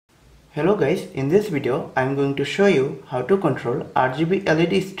Hello guys, in this video I am going to show you how to control RGB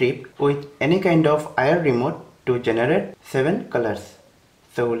LED strip with any kind of IR remote to generate 7 colors.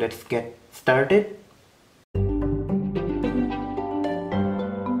 So let's get started.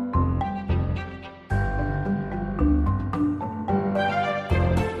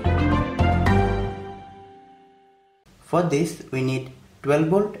 For this we need 12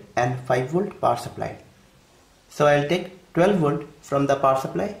 volt and 5 volt power supply. So I'll take 12 volt from the power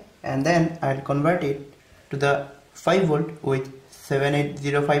supply and then I'll convert it to the 5 volt with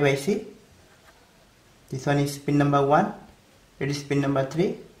 7805 IC. This one is pin number 1, it is pin number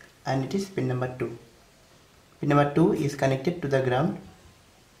 3 and it is pin number 2. Pin number 2 is connected to the ground.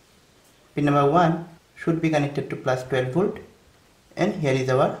 Pin number 1 should be connected to plus 12 volt and here is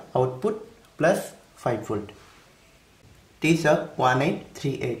our output plus 5 volt. T-sub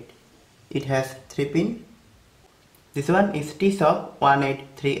 1838. It has 3 pins. This one is T-sub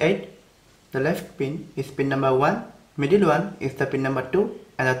 1838. The left pin is pin number 1, middle one is the pin number 2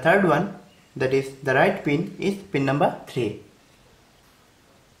 and the third one, that is the right pin, is pin number 3.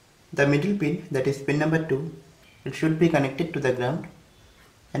 The middle pin, that is pin number 2, it should be connected to the ground,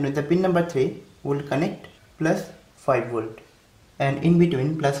 and with the pin number 3 we will connect plus 5 volt, and in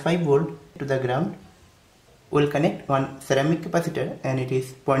between plus 5 volt to the ground we will connect one ceramic capacitor and it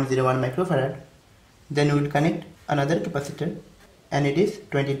is 0.01 microfarad. Then we will connect another capacitor and it is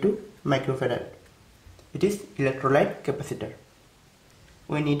 22 microfarad. It is electrolyte capacitor.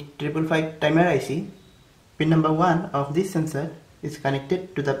 We need 555 timer IC. Pin number 1 of this sensor is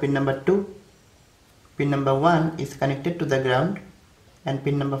connected to the pin number 2. Pin number 1 is connected to the ground and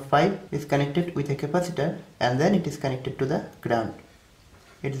pin number 5 is connected with a capacitor and then it is connected to the ground.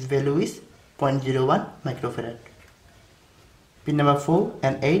 Its value is 0.01 microfarad. Pin number 4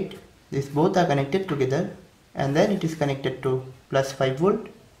 and 8, these both are connected together and then it is connected to plus 5 volt.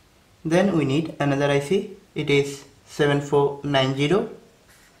 Then we need another IC, it is 7490.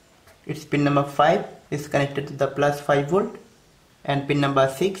 Its pin number 5 is connected to the plus 5 volt and pin number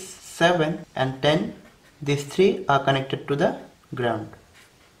 6, 7 and 10, these three are connected to the ground.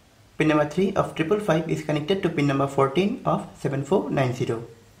 Pin number 3 of 555 is connected to pin number 14 of 7490.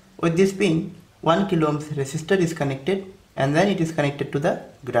 With this pin, 1 kilo ohms resistor is connected and then it is connected to the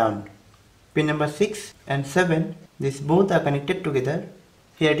ground. Pin number 6 and 7, these both are connected together.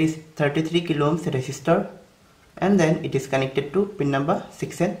 Here it is 33 kilo ohms resistor and then it is connected to pin number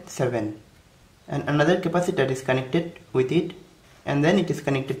 6 and 7. And another capacitor is connected with it and then it is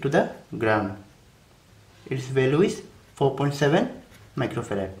connected to the ground. Its value is 4.7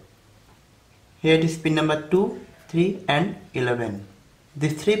 microfarad. Here it is pin number 2, 3 and 11.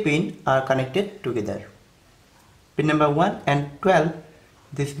 These three pins are connected together. Pin number 1 and 12,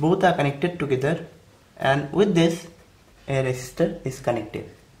 these both are connected together and with this a resistor is connected.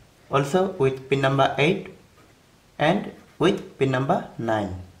 Also with pin number 8 and with pin number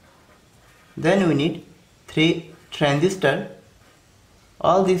 9. Then we need 3 transistors.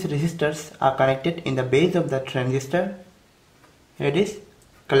 All these resistors are connected in the base of the transistor. Here it is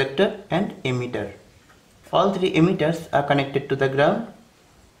collector and emitter. All 3 emitters are connected to the ground.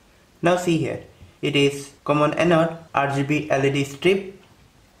 Now see here, it is common anode RGB LED strip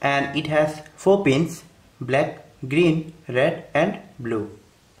and it has 4 pins, black, green, red and blue.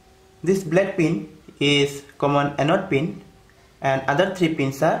 This black pin is common anode pin and other 3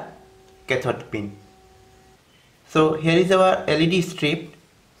 pins are cathode pin. So here is our LED strip.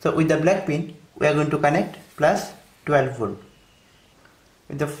 So with the black pin we are going to connect plus 12 volt.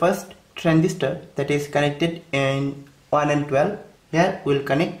 With the first transistor that is connected in 1 and 12, here we will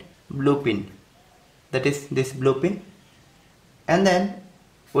connect blue pin, that is this blue pin, and then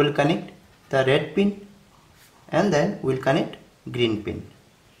we will connect the red pin and then we will connect green pin.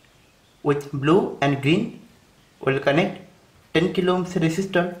 With blue and green we will connect 10 kilo ohms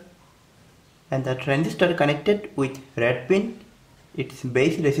resistor and the transistor connected with red pin, its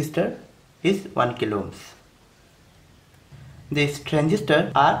base resistor is 1 kilo ohms. These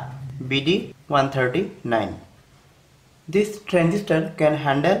transistors are BD139. This transistor can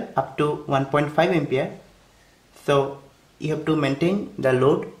handle up to 1.5 ampere, so you have to maintain the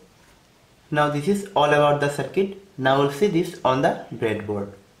load. Now this is all about the circuit. Now we'll see this on the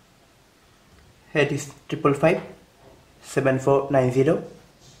breadboard. Here it is 555 7490.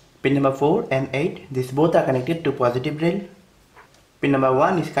 Pin number 4 and 8, these both are connected to positive rail. Pin number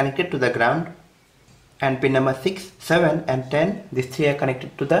 1 is connected to the ground and pin number 6, 7 and 10, these 3 are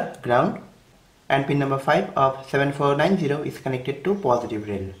connected to the ground. And pin number 5 of 7490 is connected to positive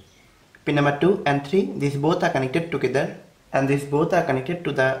rail. Pin number 2 and 3, these both are connected together and these both are connected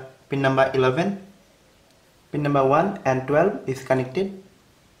to the pin number 11. Pin number 1 and 12 is connected.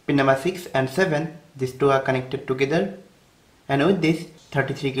 pin number 6 and 7, these two are connected together, and with this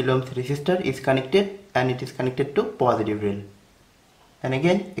 33 K Ohms resistor is connected and it is connected to positive rail. And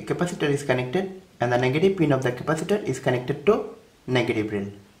again a capacitor is connected and the negative pin of the capacitor is connected to negative rail.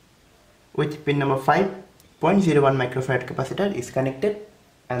 With pin number 5, 0.01 microfarad capacitor is connected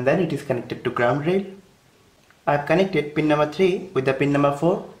and then it is connected to ground rail. I have connected pin number 3 with the pin number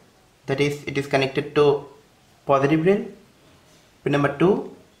 4, that is it is connected to positive rail. Pin number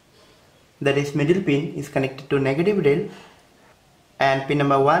 2, that is middle pin, is connected to negative rail, and pin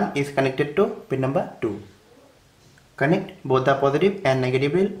number 1 is connected to pin number 2. Connect both the positive and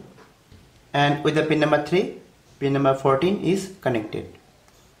negative rail, and with the pin number 3, pin number 14 is connected.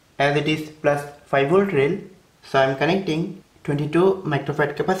 As it is plus 5 volt rail, so I am connecting 22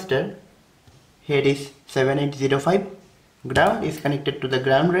 microfarad capacitor. Here it is 7805. Ground is connected to the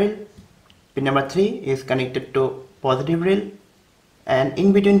ground rail. Pin number 3 is connected to positive rail, and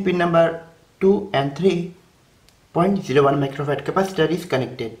in between pin number 2 and 3, 0.01 microfarad capacitor is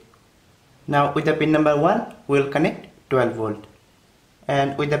connected. Now with the pin number 1 we will connect 12 volt,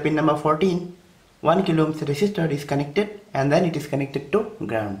 and with the pin number 14, 1 K Ohms resistor is connected and then it is connected to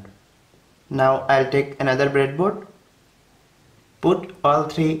ground. Now I will take another breadboard, put all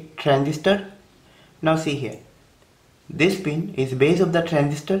 3 transistors. Now see here, this pin is base of the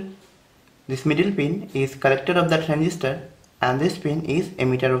transistor, this middle pin is collector of the transistor, and this pin is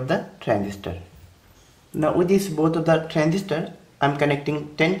emitter of the transistor. Now with this both of the transistor, I am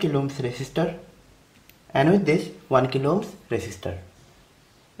connecting 10 K Ohms resistor, and with this 1 K Ohms resistor.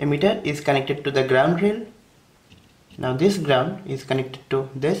 Emitter is connected to the ground rail. Now this ground is connected to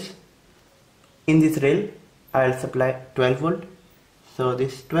this. In this rail I will supply 12 volt. So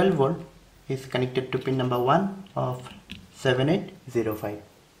this 12 volt is connected to pin number 1 of 7805.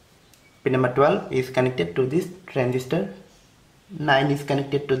 Pin number 12 is connected to this transistor. 9 is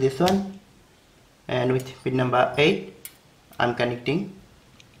connected to this one, and with pin number 8 I am connecting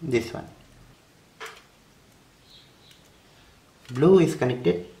this one. Blue is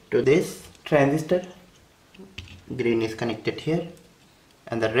connected to this transistor, green is connected here,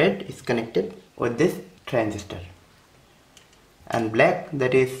 and the red is connected with this transistor, and black,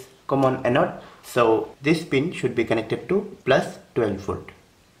 that is common anode, so this pin should be connected to plus 12 volt.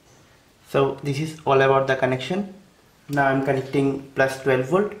 So this is all about the connection. Now I am connecting plus 12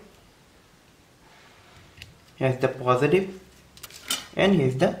 volt. Here is the positive and here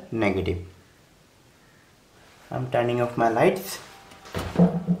is the negative. I am turning off my lights.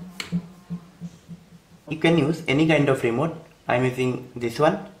 You can use any kind of remote. I am using this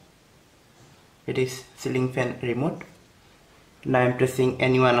one. It is ceiling fan remote. Now I am pressing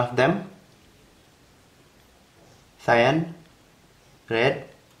any one of them. Cyan, red,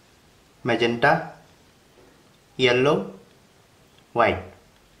 magenta, yellow, white.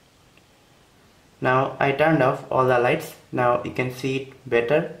 Now I turned off all the lights. Now you can see it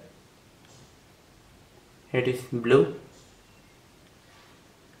better. Here it is blue,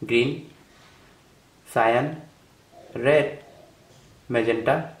 green, cyan, red,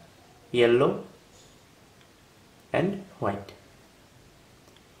 magenta, yellow and white.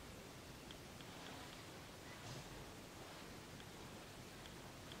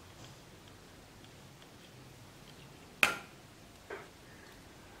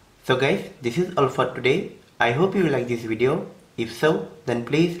 So guys, this is all for today. I hope you like this video. If so, then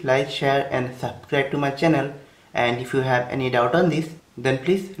please like, share and subscribe to my channel. And if you have any doubt on this, then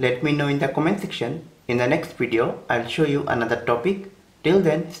please let me know in the comment section. In the next video, I'll show you another topic. Till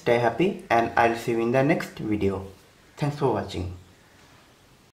then, stay happy and I'll see you in the next video. Thanks for watching.